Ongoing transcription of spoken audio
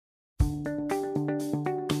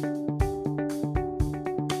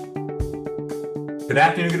Good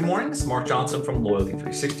afternoon, good morning. This is Mark Johnson from Loyalty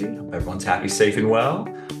 360. Hope everyone's happy, safe, and well.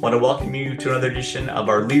 I want to welcome you to another edition of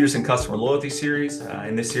our Leaders in Customer Loyalty series.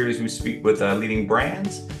 In this series, we speak with leading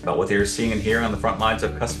brands about what they are seeing and hearing on the front lines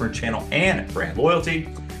of customer channel and brand loyalty.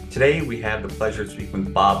 Today, we have the pleasure of speaking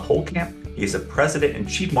with Bob Holtcamp. He is the President and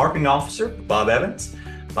Chief Marketing Officer for Bob Evans.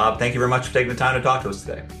 Bob, thank you very much for taking the time to talk to us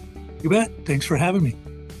today. You bet. Thanks for having me.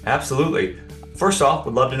 Absolutely. First off,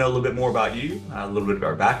 would love to know a little bit more about you, a little bit of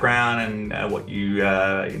our background and what you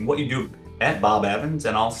do at Bob Evans,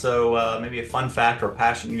 and also maybe a fun fact or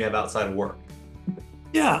passion you have outside of work.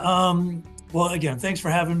 Yeah. Well, again, thanks for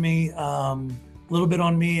having me. A little bit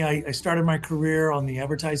on me. I started my career on the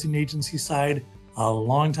advertising agency side a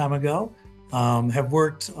long time ago. Have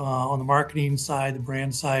worked on the marketing side, the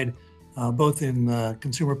brand side, both in the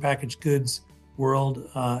consumer packaged goods world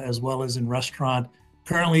as well as in restaurant.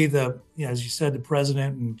 Currently, as you said, the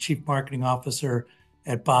president and chief marketing officer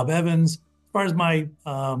at Bob Evans. As far as my,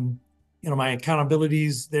 my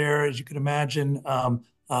accountabilities there, as you can imagine,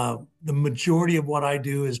 the majority of what I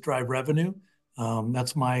do is drive revenue.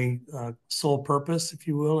 That's my sole purpose, if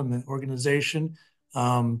you will, in the organization.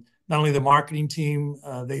 Not only the marketing team,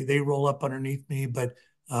 they roll up underneath me, but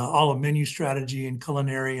all of menu strategy and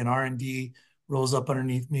culinary and R&D rolls up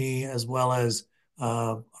underneath me, as well as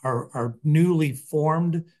our newly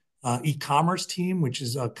formed e-commerce team, which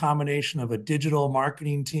is a combination of a digital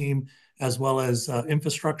marketing team as well as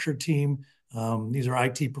infrastructure team. These are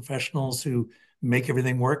IT professionals who make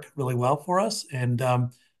everything work really well for us. And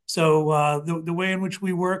so the way in which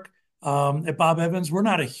we work at Bob Evans, we're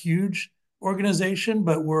not a huge organization,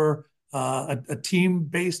 but we're a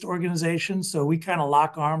team-based organization. So we kind of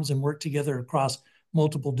lock arms and work together across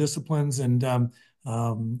multiple disciplines and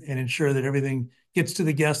ensure that everything gets to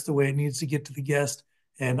the guest the way it needs to get to the guest.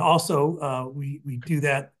 And also, we do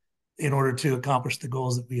that in order to accomplish the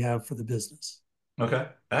goals that we have for the business. Okay,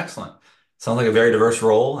 excellent. Sounds like a very diverse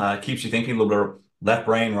role. Keeps you thinking a little bit of left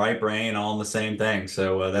brain, right brain, all in the same thing.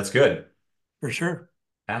 So that's good. For sure.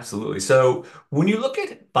 Absolutely. So when you look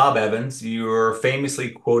at Bob Evans, you're famously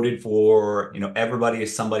quoted for, everybody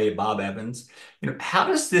is somebody at Bob Evans. How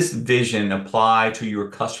does this vision apply to your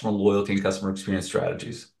customer loyalty and customer experience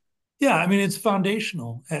strategies? Yeah, I mean, it's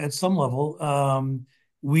foundational at some level.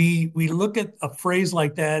 We look at a phrase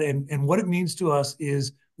like that, and what it means to us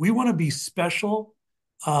is we want to be special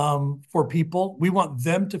for people. We want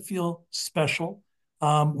them to feel special.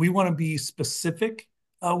 We want to be specific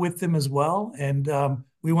with them as well, and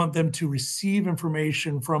we want them to receive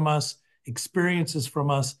information from us, experiences from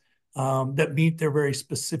us that meet their very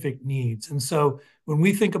specific needs. And so when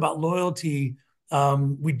we think about loyalty,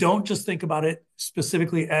 we don't just think about it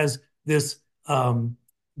specifically as this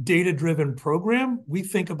data-driven program. We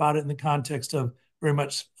think about it in the context of very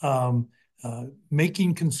much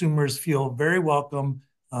making consumers feel very welcome,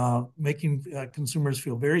 making consumers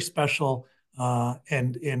feel very special,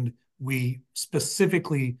 and we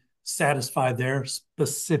specifically satisfy their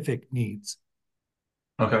specific needs.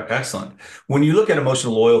 Okay, excellent. When you look at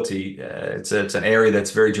emotional loyalty, it's an area that's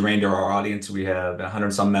very germane to our audience. We have 100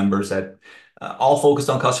 and some members that all focused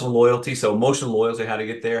on customer loyalty. So emotional loyalty, how to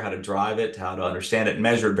get there, how to drive it, how to understand it and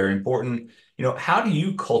measure it, very important. How do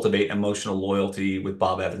you cultivate emotional loyalty with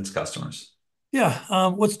Bob Evans customers? Yeah,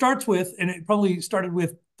 what starts with, and it probably started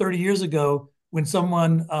with 30 years ago when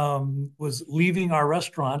someone was leaving our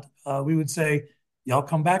restaurant, we would say, "Y'all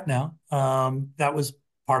come back now." That was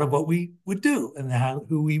part of what we would do and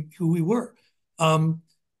who we were.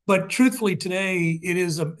 But truthfully, today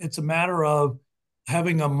it's a matter of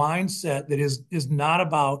having a mindset that is not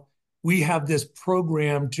about we have this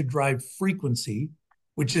program to drive frequency,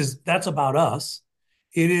 that's about us.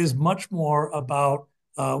 It is much more about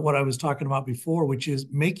what I was talking about before, which is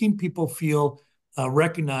making people feel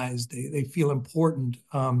recognized. They feel important.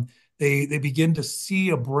 They begin to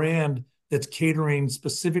see a brand that's catering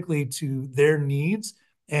specifically to their needs.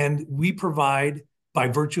 And we provide, by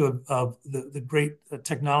virtue of the great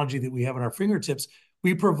technology that we have at our fingertips,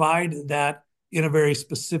 we provide that in a very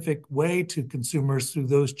specific way to consumers through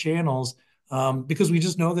those channels because we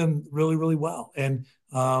just know them really, really well. And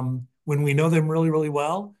when we know them really, really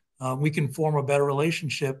well, we can form a better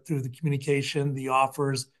relationship through the communication, the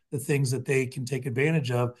offers, the things that they can take advantage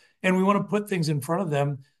of. And we want to put things in front of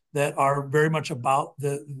them that are very much about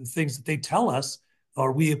the things that they tell us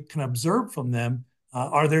or we can observe from them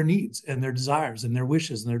are their needs and their desires and their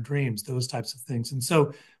wishes and their dreams, those types of things. And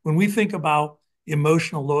so when we think about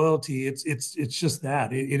emotional loyalty, it's just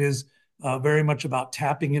that. It is very much about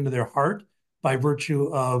tapping into their heart by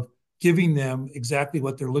virtue of giving them exactly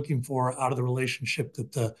what they're looking for out of the relationship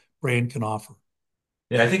that the brand can offer.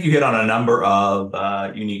 Yeah, I think you hit on a number of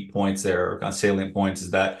unique points there, or kind of salient points,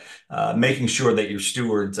 is that making sure that you're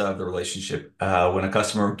stewards of the relationship. When a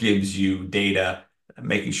customer gives you data,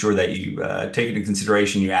 making sure that you take it into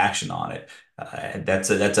consideration, you action on it. That's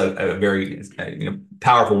a very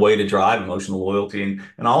powerful way to drive emotional loyalty.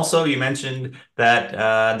 And also you mentioned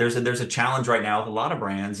that there's a challenge right now with a lot of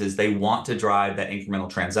brands is they want to drive that incremental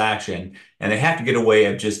transaction, and they have to get a way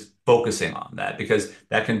of just focusing on that because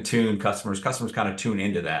that can tune customers. Customers kind of tune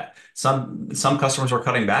into that. Some customers are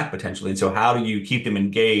cutting back potentially. And so how do you keep them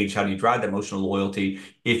engaged? How do you drive that emotional loyalty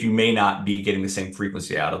if you may not be getting the same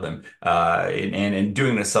frequency out of them? And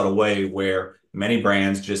doing it in a subtle way where many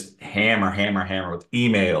brands just hammer with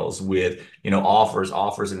emails, with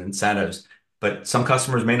offers and incentives. But some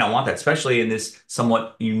customers may not want that, especially in this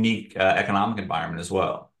somewhat unique economic environment as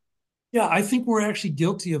well. Yeah, I think we're actually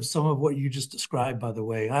guilty of some of what you just described, by the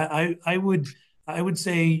way. I would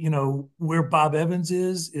say, where Bob Evans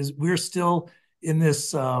is we're still in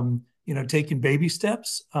this taking baby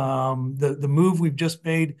steps. The move we've just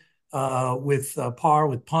made with Par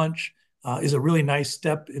with Punch is a really nice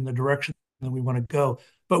step in the direction that we want to go.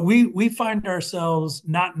 But we find ourselves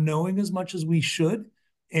not knowing as much as we should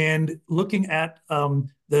and looking at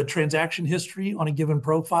the transaction history on a given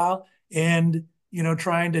profile and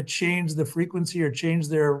trying to change the frequency or change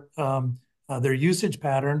their usage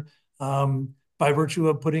pattern by virtue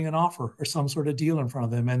of putting an offer or some sort of deal in front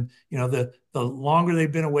of them. And the longer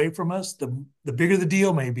they've been away from us, the bigger the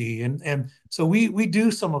deal may be. And so we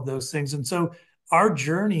do some of those things. And so our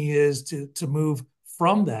journey is to move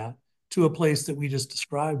from that to a place that we just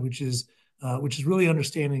described, which is really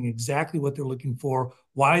understanding exactly what they're looking for,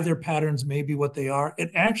 why their patterns may be what they are,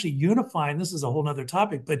 and actually unifying. This is a whole nother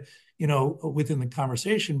topic, but within the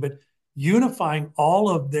conversation, but unifying all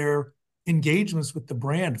of their engagements with the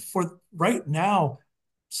brand. For right now,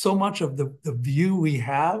 so much of the view we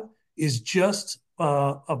have is just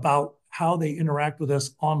about how they interact with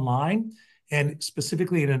us online and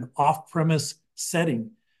specifically in an off-premise setting.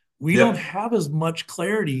 We don't Yep. have as much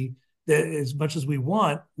clarity that as much as we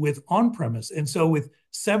want with on-premise. And so with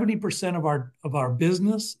 70% of our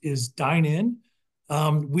business is dine in,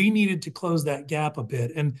 we needed to close that gap a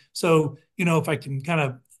bit. And so, if I can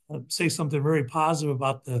kind of say something very positive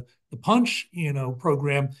about the Punch,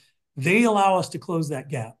 program, they allow us to close that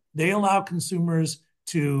gap. They allow consumers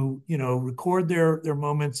to, record their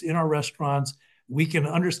moments in our restaurants. We can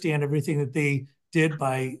understand everything that they did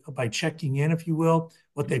by checking in, if you will,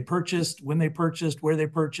 what they purchased, when they purchased, where they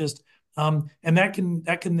purchased. And that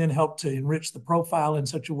can then help to enrich the profile in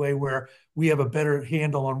such a way where we have a better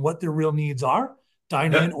handle on what their real needs are,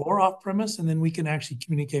 dine in Yep. or off premise, and then we can actually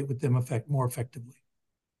communicate with them more effectively.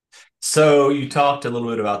 So you talked a little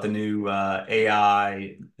bit about the new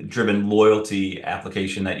AI-driven loyalty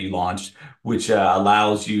application that you launched, which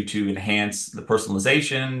allows you to enhance the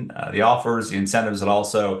personalization, the offers, the incentives, and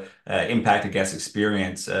also impact the guest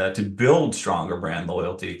experience to build stronger brand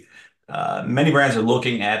loyalty. Many brands are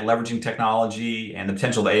looking at leveraging technology, and the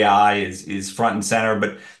potential of AI is front and center,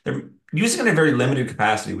 but they're using it in a very limited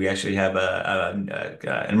capacity. We actually have an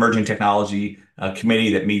emerging technology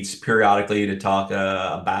committee that meets periodically to talk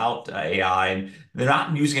about AI, and they're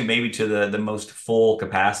not using it maybe to the most full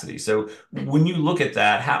capacity. So when you look at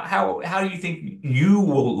that, how do you think you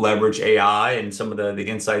will leverage AI and some of the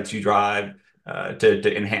insights you drive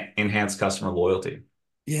to enhance customer loyalty?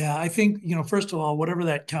 Yeah, I think, first of all, whatever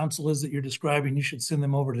that council is that you're describing, you should send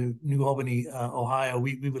them over to New Albany, Ohio.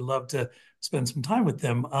 We would love to spend some time with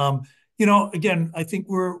them. Again, I think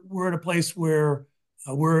we're at a place where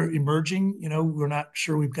we're emerging. We're not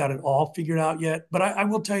sure we've got it all figured out yet. But I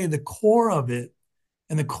will tell you the core of it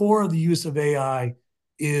and the core of the use of AI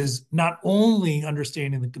is not only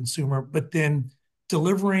understanding the consumer, but then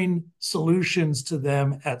delivering solutions to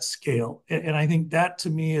them at scale. And I think that to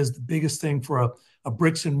me is the biggest thing for a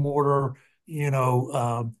bricks and mortar,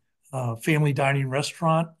 family dining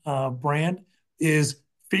restaurant brand is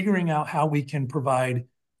figuring out how we can provide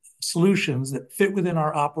solutions that fit within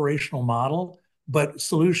our operational model, but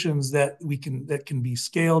solutions that can be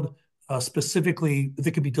scaled specifically,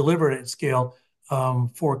 that can be delivered at scale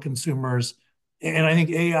for consumers. And I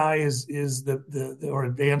think AI is the or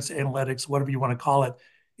advanced analytics, whatever you want to call it,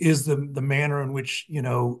 is the manner in which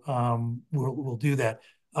we'll do that.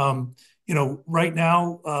 Right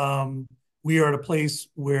now we are at a place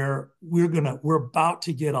where we're about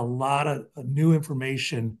to get a lot of new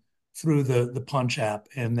information through the Punch app,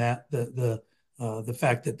 and that the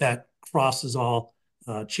fact that crosses all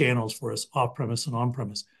channels for us, off premise and on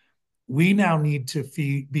premise. We now need to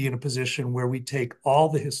be in a position where we take all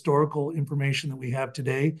the historical information that we have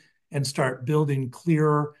today and start building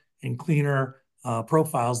clearer and cleaner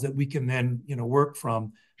profiles that we can then work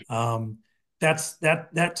from. Um,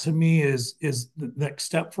 that to me is the next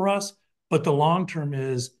step for us. But the long term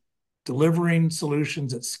is delivering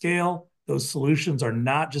solutions at scale. Those solutions are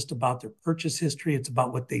not just about their purchase history; it's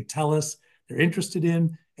about what they tell us they're interested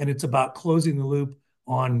in, and it's about closing the loop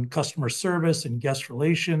on customer service and guest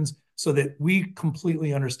relations, so that we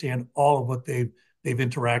completely understand all of what they've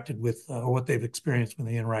interacted with or what they've experienced when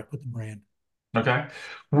they interact with the brand. Okay.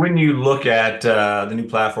 When you look at the new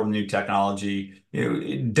platform, new technology,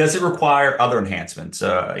 does it require other enhancements?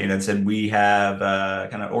 It said we have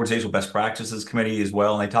kind of organizational best practices committee as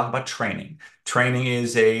well, and they talk about training. Training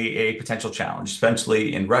is a potential challenge,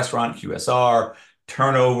 especially in restaurant QSR,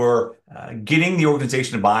 turnover, getting the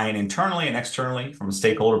organization to buy in internally and externally from a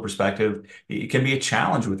stakeholder perspective. It can be a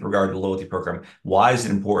challenge with regard to the loyalty program. Why is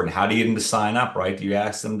it important? How do you get them to sign up, right? Do you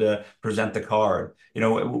ask them to present the card?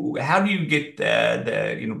 How do you get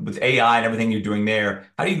with AI and everything you're doing there,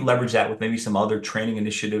 how do you leverage that with maybe some other training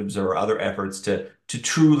initiatives or other efforts to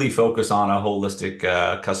truly focus on a holistic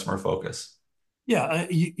customer focus? Yeah,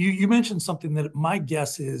 you mentioned something that my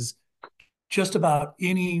guess is just about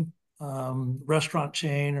any restaurant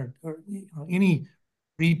chain or any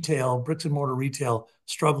retail, bricks and mortar retail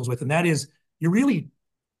struggles with, and that is you're really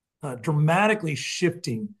dramatically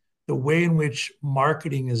shifting the way in which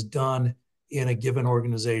marketing is done in a given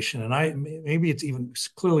organization. And maybe it's even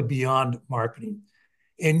clearly beyond marketing.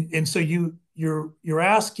 And so you're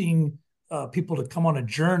asking people to come on a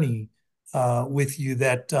journey with you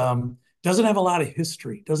that doesn't have a lot of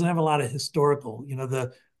history, doesn't have a lot of historical.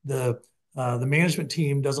 The management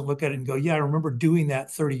team doesn't look at it and go, "Yeah, I remember doing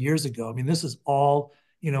that 30 years ago." I mean, this is all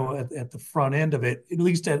at the front end of it, at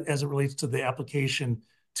least as it relates to the application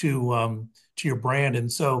to your brand.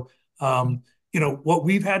 And so what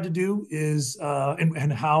we've had to do is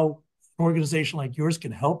and how an organization like yours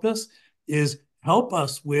can help us is help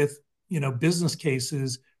us with business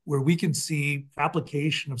cases where we can see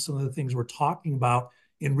application of some of the things we're talking about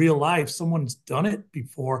in real life. Someone's done it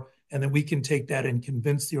before, and then we can take that and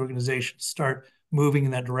convince the organization to start moving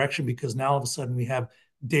in that direction, because now all of a sudden we have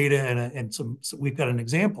data and so we've got an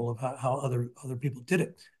example of how other people did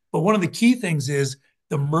it. But one of the key things is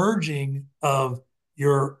the merging of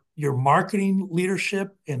your marketing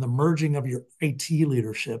leadership and the merging of your IT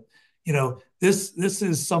leadership. This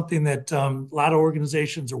is something that a lot of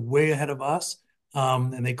organizations are way ahead of us,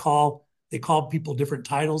 and they call people different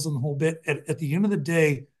titles and the whole bit. At the end of the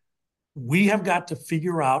day, we have got to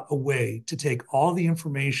figure out a way to take all the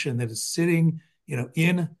information that is sitting,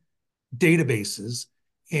 in databases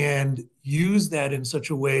and use that in such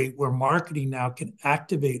a way where marketing now can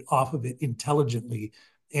activate off of it intelligently.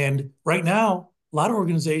 And right now, a lot of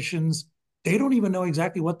organizations, they don't even know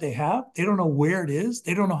exactly what they have. They don't know where it is.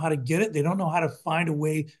 They don't know how to get it. They don't know how to find a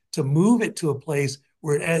way to move it to a place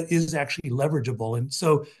where it is actually leverageable. And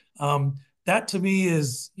so that to me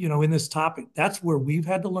is, in this topic, that's where we've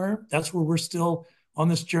had to learn. That's where we're still on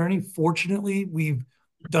this journey. Fortunately, we've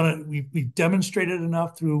done it. We've demonstrated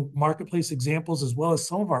enough through marketplace examples as well as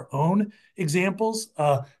some of our own examples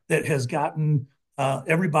that has gotten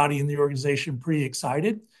everybody in the organization pretty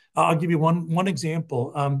excited. I'll give you one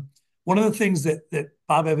example. One of the things that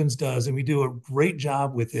Bob Evans does, and we do a great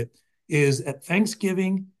job with it, is at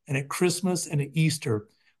Thanksgiving and at Christmas and at Easter,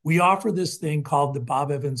 we offer this thing called the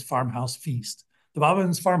Bob Evans Farmhouse Feast. The Bob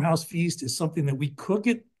Evans Farmhouse Feast is something that we cook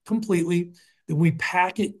it completely, then we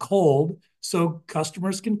pack it cold so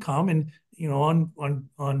customers can come and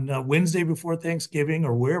on Wednesday before Thanksgiving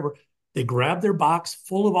or wherever, they grab their box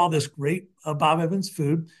full of all this great Bob Evans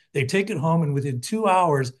food. They take it home, and within 2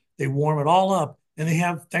 hours, they warm it all up, and they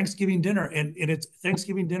have Thanksgiving dinner. And it's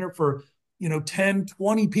Thanksgiving dinner for 10,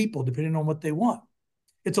 20 people, depending on what they want.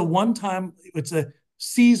 It's a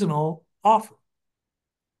seasonal offer.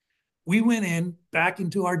 We went back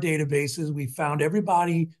into our databases. We found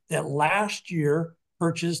everybody that last year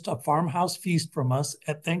purchased a farmhouse feast from us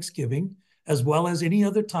at Thanksgiving, as well as any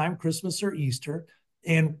other time, Christmas or Easter.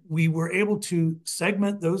 And we were able to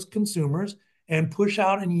segment those consumers and push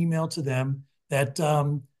out an email to them that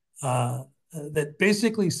that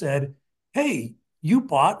basically said, "Hey, you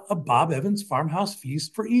bought a Bob Evans Farmhouse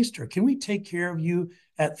Feast for Easter. Can we take care of you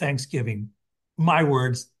at Thanksgiving?" My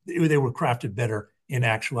words, they were crafted better in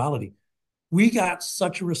actuality. We got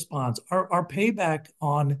such a response. Our payback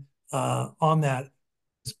on that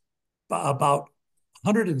is about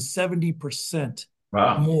 170%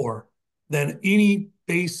 Wow. more than any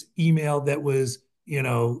base email that was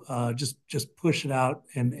just push it out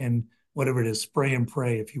and whatever it is, spray and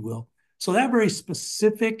pray, if you will. So that very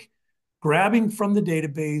specific grabbing from the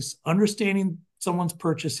database, understanding someone's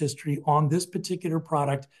purchase history on this particular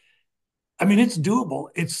product, I mean, it's doable.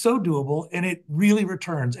 It's so doable, and it really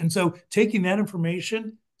returns. And so, taking that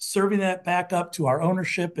information, serving that back up to our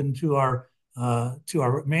ownership and to our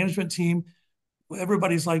management team,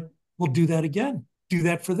 everybody's like, "We'll do that again. Do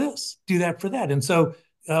that for this. Do that for that." And so,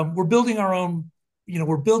 we're building our own.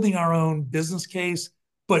 We're building our own business case.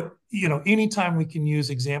 But anytime we can use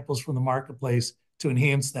examples from the marketplace to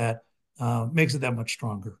enhance that, makes it that much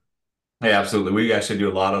stronger. Yeah, absolutely. We actually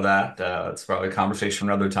do a lot of that. It's probably a conversation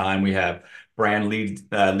for another time. We have brand lead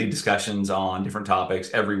discussions on different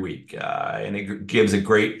topics every week, and it gives a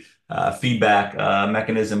great feedback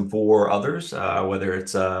mechanism for others, whether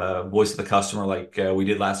it's voice of the customer, like we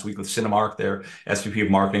did last week with Cinemark. Their SVP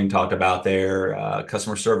of marketing talked about their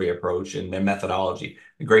customer survey approach and their methodology.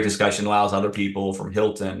 A great discussion allows other people from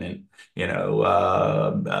Hilton and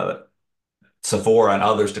Sephora and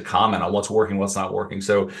others to comment on what's working, what's not working.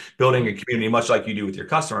 So building a community, much like you do with your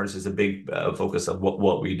customers, is a big focus of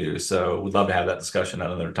what we do. So we'd love to have that discussion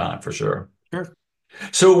another time for sure. Sure.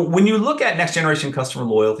 So when you look at next generation customer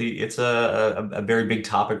loyalty, it's a very big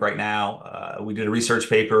topic right now. We did a research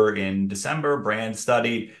paper in December, brand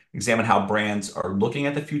study, examine how brands are looking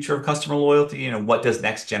at the future of customer loyalty. What does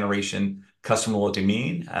next generation customer loyalty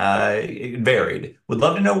mean? It varied. Would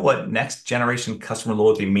love to know what next generation customer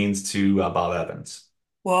loyalty means to Bob Evans.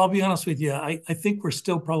 Well, I'll be honest with you. I think we're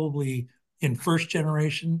still probably in first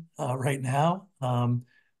generation right now.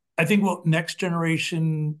 I think what next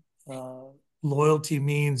generation loyalty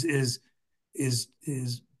means is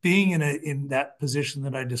being in that position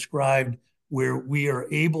that I described, where we are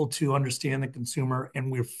able to understand the consumer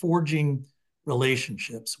and we're forging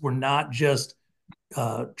relationships. We're not just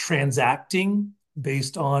transacting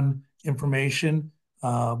based on information,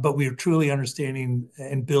 but we are truly understanding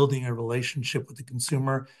and building a relationship with the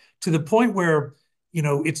consumer to the point where,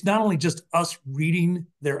 it's not only just us reading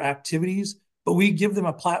their activities, but we give them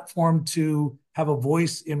a platform to have a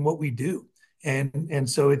voice in what we do. And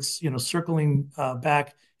so it's, circling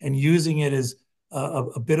back and using it as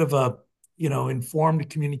a bit of a, informed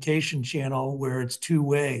communication channel where it's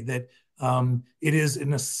two-way, that it is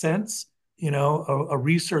in a sense, a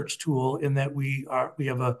research tool, in that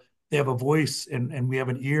they have a voice, and we have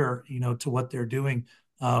an ear, to what they're doing.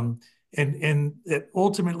 And that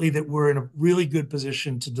ultimately, that we're in a really good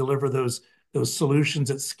position to deliver those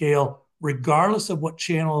solutions at scale, regardless of what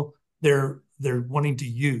channel they're wanting to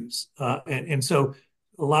use. And so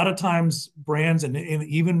a lot of times brands, and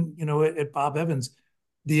even, at Bob Evans,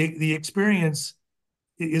 the experience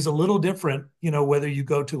is a little different, whether you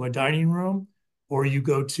go to a dining room or you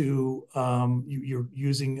go to, you're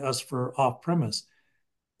using us for off premise,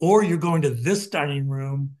 or you're going to this dining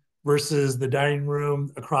room versus the dining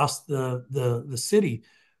room across the city.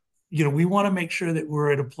 We want to make sure that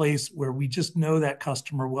we're at a place where we just know that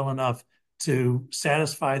customer well enough to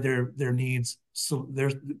satisfy their needs, so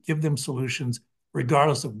give them solutions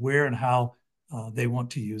regardless of where and how they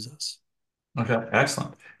want to use us. Okay,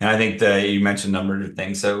 excellent. And I think that you mentioned a number of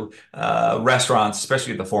things. So restaurants,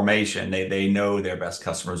 especially the formation, they know their best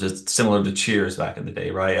customers. It's similar to Cheers back in the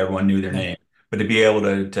day, right? Everyone knew their Yeah. name. But to be able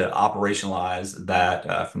to operationalize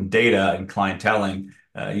that from data and clienteling,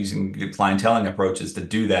 using good clienteling approaches to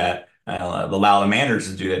do that, allow the managers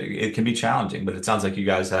to do that, it can be challenging. But it sounds like you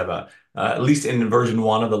guys have at least in version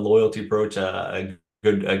one of the loyalty approach, a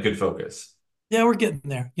good focus. Yeah, we're getting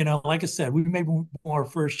there. Like I said, we may be more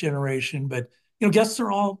first generation, but guests are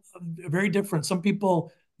all very different. Some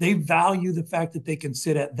people, they value the fact that they can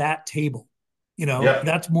sit at that table. Yeah.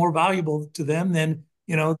 That's more valuable to them than,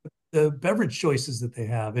 the beverage choices that they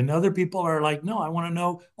have. And other people are like, no, I want to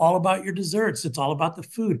know all about your desserts. It's all about the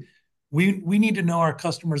food. We need to know our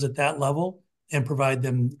customers at that level and provide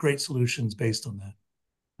them great solutions based on that.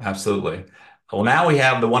 Absolutely. Well, now we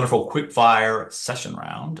have the wonderful quick fire session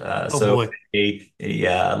round. Oh So boy.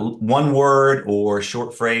 a one word or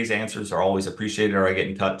short phrase answers are always appreciated, or I get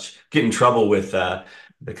in trouble with the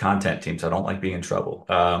content team. So I don't like being in trouble.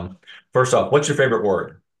 First off, what's your favorite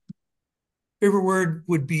word? Favorite word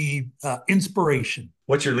would be inspiration.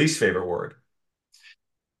 What's your least favorite word?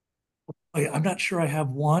 I'm not sure I have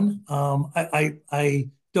one. I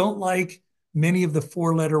don't like many of the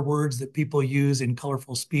four-letter words that people use in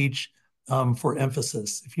colorful speech for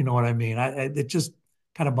emphasis, if you know what I mean. It just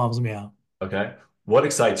kind of bums me out. Okay. What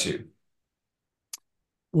excites you?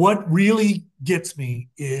 What really gets me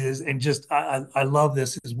is, and just I love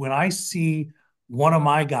this, is when I see one of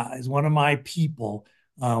my guys, one of my people,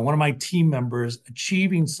 one of my team members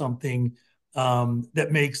achieving something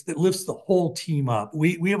that lifts the whole team up.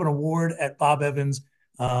 We have an award at Bob Evans.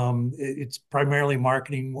 It's primarily a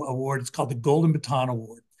marketing award. It's called the Golden Baton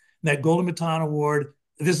Award. And that Golden Baton Award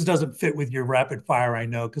this doesn't fit with your rapid fire, I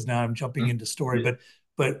know, because now I'm jumping into story, Yeah.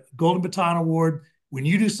 but Golden Baton Award, when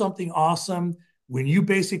you do something awesome, when you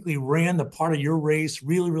basically ran the part of your race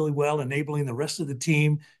really, really well, enabling the rest of the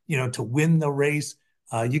team, to win the race,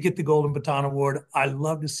 you get the Golden Baton Award. I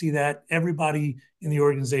love to see that. Everybody in the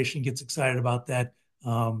organization gets excited about that.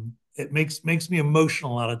 It makes me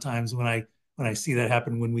emotional a lot of times when I see that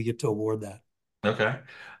happen when we get to award that. Okay.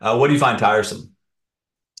 What do you find tiresome?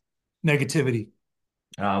 Negativity.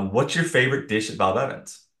 What's your favorite dish at Bob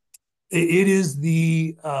Evans? It is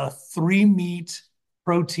the three meat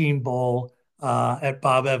protein bowl at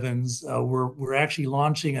Bob Evans. We're actually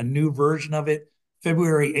launching a new version of it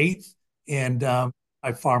February 8th, and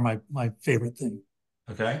by far my favorite thing.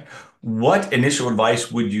 Okay. What initial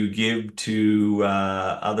advice would you give to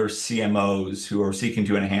other CMOs who are seeking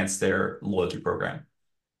to enhance their loyalty program?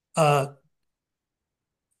 Uh,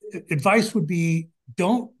 Advice would be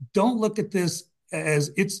don't look at this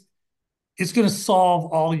as it's going to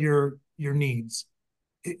solve all your needs.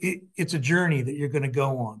 It's a journey that you're going to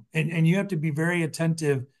go on, and you have to be very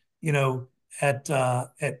attentive, you know, at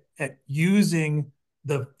using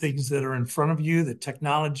the things that are in front of you, the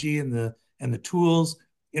technology and the tools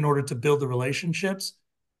in order to build the relationships.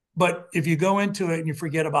 But if you go into it and you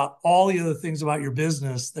forget about all the other things about your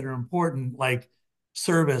business that are important, like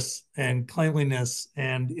service and cleanliness,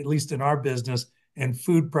 and at least in our business, and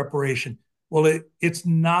food preparation, well, it's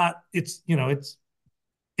not, it's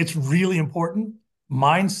really important.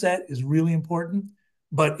 Mindset is really important,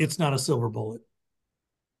 but it's not a silver bullet.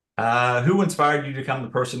 Who inspired you to become the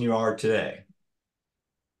person you are today?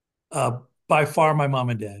 Uh, by far, my mom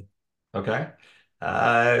and dad. Okay.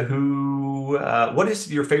 What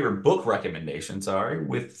is your favorite book recommendation, sorry,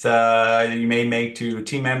 with you may make to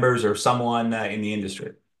team members or someone in the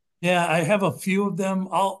industry? Yeah, I have a few of them.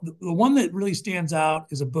 The one that really stands out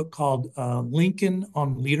is a book called Lincoln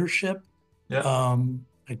on Leadership. Yeah.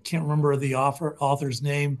 I can't remember the author's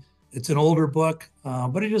name. It's an older book,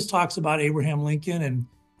 but it just talks about Abraham Lincoln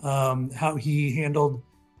and how he handled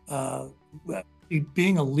uh,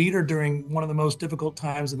 being a leader during one of the most difficult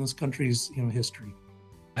times in this country's history.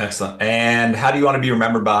 Excellent. And how do you want to be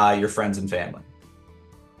remembered by your friends and family?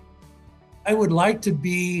 I would like to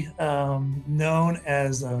be known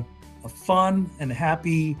as a fun and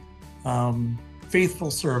happy,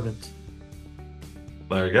 faithful servant.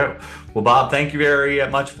 There you go. Well, Bob, thank you very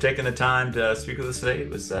much for taking the time to speak with us today. It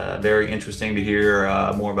was very interesting to hear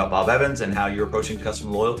more about Bob Evans and how you're approaching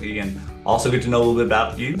customer loyalty, and also get to know a little bit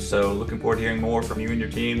about you. So looking forward to hearing more from you and your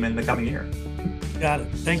team in the coming year. Got it.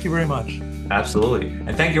 Thank you very much. Absolutely.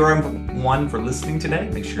 And thank you everyone for listening today.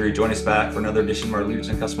 Make sure you join us back for another edition of our Leaders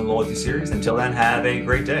in Customer Loyalty series. Until then, have a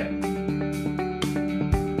great day.